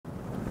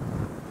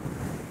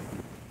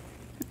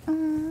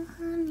Oh,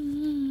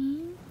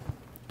 honey.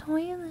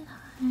 Toilet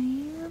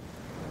hype.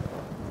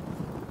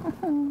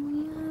 Oh,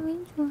 you're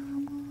having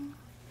trouble.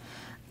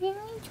 You're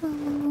having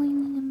trouble going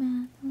to the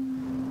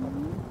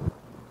bathroom.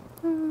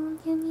 Oh,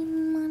 do you need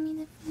mommy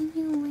to feed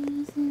you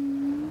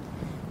raisins?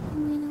 You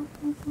little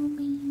poo-poo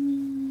baby.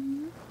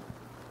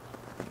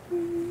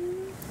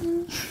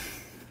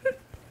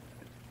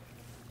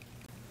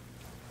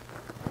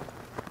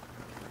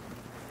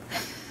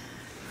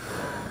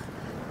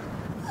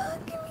 Oh,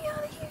 get me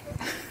out of here.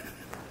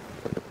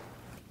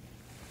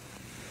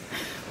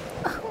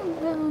 Oh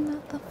no,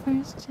 not the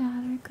first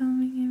chatter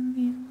coming in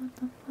view. What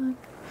the fuck?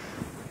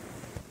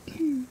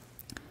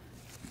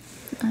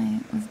 I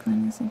was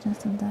going to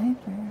suggest a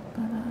diaper,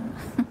 but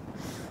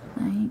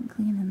I ain't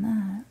cleaning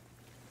that.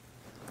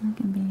 That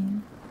can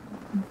be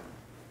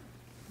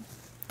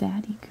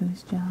Daddy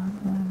Goose job,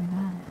 whoever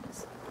that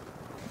is.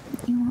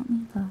 You want me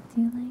to talk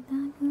to you like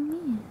that,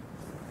 guumis?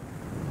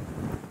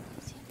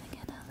 You seem to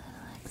get a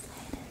little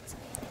excited,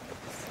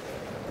 sweeties.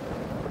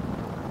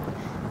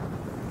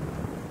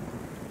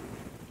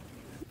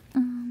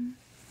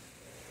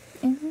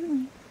 Isn't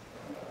like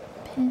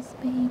piss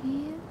baby?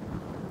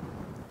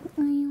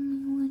 Are you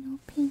my little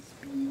piss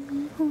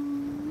baby, huh?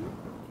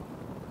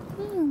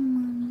 Are you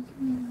mommy's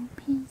little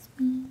piss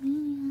baby,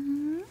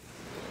 huh?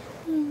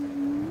 Yeah.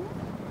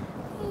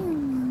 Are you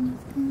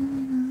mommy's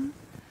good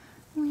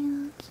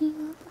little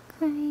cute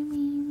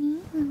crybaby,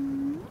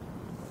 huh?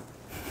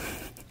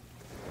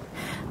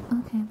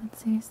 Okay, but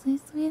seriously,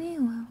 sweetie,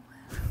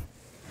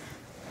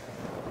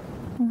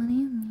 what do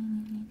you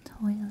mean you need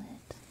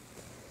toilet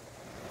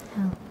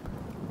help?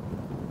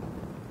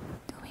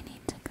 Do we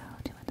need to go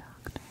to a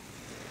doctor?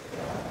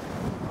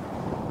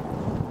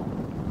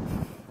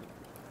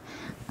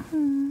 Oh,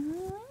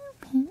 little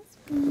piss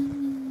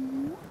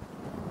baby.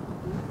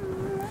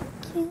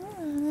 Cute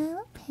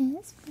little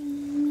piss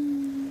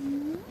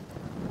baby.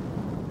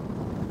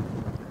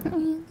 Are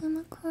you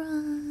gonna cry?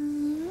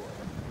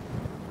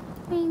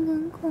 Are you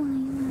gonna cry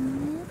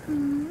about it,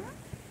 huh?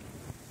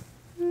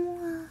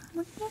 Wow,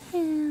 look at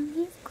him.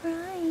 He's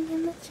crying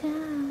in the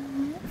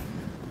chat.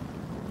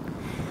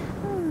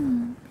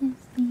 Oh,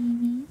 piss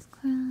baby's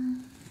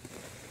crying.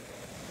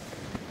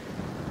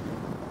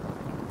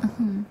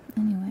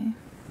 Anyway.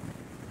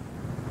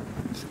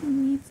 She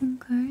needs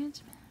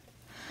encouragement.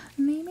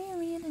 Maybe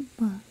read a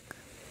book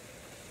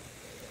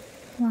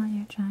while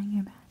you're trying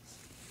your best.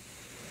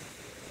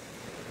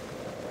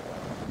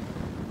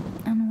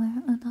 And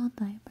wear adult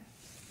diapers.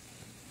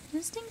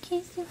 Just in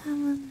case you have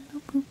a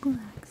little poo-poo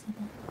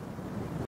accident.